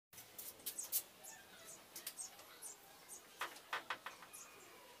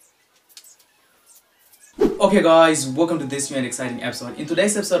Okay guys, welcome to this new and exciting episode. In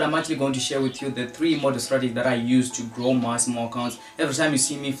today's episode, I'm actually going to share with you the 3 model strategies that I use to grow my small accounts. Every time you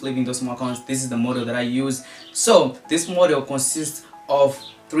see me flipping those small accounts, this is the model that I use. So this model consists of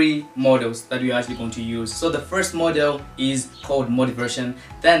 3 models that we're actually going to use. So the first model is called motivation,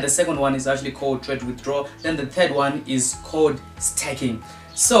 then the second one is actually called trade withdraw, then the third one is called stacking.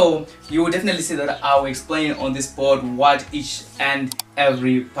 So you will definitely see that I will explain on this board what each and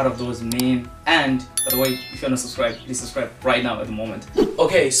every part of those mean. And by the way, if you're not subscribed, please subscribe right now at the moment.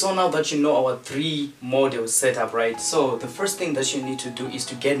 Okay, so now that you know our 3 models set up, right? So the first thing that you need to do is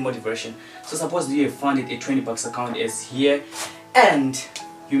to get motivation. So suppose you have funded a $20 account as here, and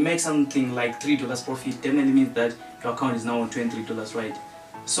you make something like $3 profit, definitely means that your account is now on $23, right?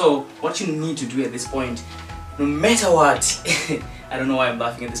 So what you need to do at this point, no matter what, I don't know why I'm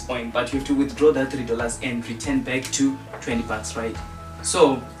laughing at this point, but you have to withdraw that $3 and return back to $20, right?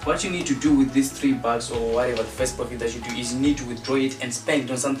 So what you need to do with these $3 or whatever the first profit that you do is you need to withdraw it and spend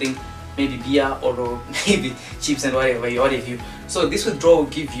it on something, maybe beer or maybe chips and whatever you order. So this withdrawal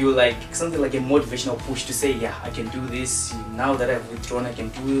will give you like something like a motivational push to say, yeah, I can do this. Now that I've withdrawn, I can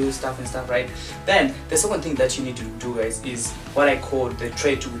do stuff, right? Then the second thing that you need to do, guys, is what I call the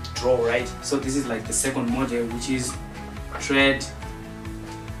trade to withdraw, right? So this is like the second model, which is trade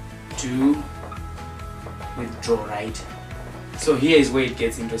to withdraw, right? So here is where it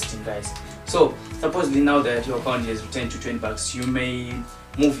gets interesting, guys. So supposedly now that your account has returned to $20, you may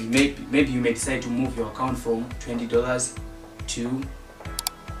move, maybe you may decide to move your account from $20 to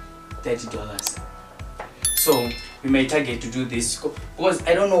 $30. So you may target to do this because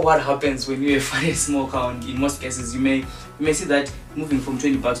I don't know what happens when you have a small account. In most cases, you may see that moving from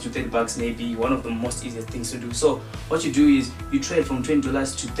 $20 to $30 may be one of the most easiest things to do. So what you do is you trade from $20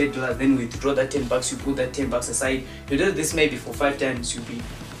 to $30, then withdraw that $10, you put that $10 aside. You do this maybe for 5 times, you'll be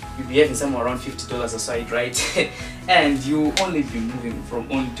having somewhere around $50 aside, right? And you only be moving from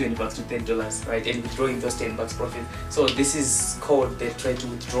only $20 to $10, right? And withdrawing those $10 profit. So this is called the trade to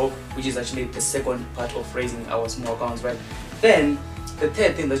withdraw, which is actually the second part of raising our small accounts, right? Then the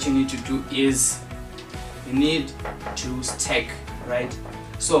third thing that you need to do is you need to stack, right?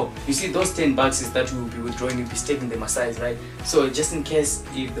 So you see those $10 is that you will be withdrawing, you'll be staking them aside, right? So just in case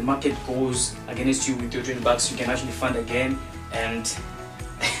if the market goes against you with your $20, you can actually fund again. And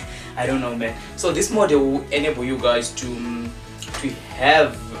I don't know, man. So this model will enable you guys to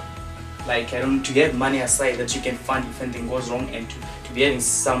have like to have money aside that you can fund if anything goes wrong, and to be having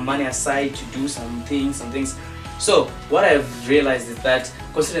some money aside to do some things. So what I've realized is that,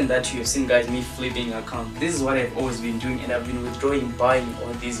 considering that you have seen, guys, me flipping account, this is what I've always been doing, and I've been withdrawing, buying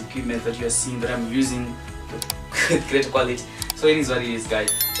all these equipment that you are seeing that I'm using with great quality. So it is what it is,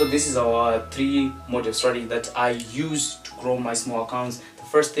 guys. So this is our 3 model strategy that I use to grow my small accounts. The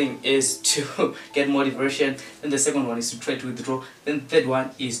first thing is to get motivation, then the second one is to try to withdraw, then the third one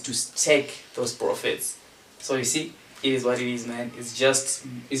is to stake those profits. So you see, it is what it is, man. It's just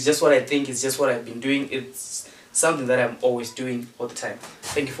what I think, it's just what I've been doing. It's something that I'm always doing all the time.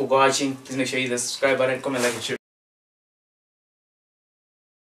 Thank you for watching. Please make sure you hit the subscribe button, comment, like, and share.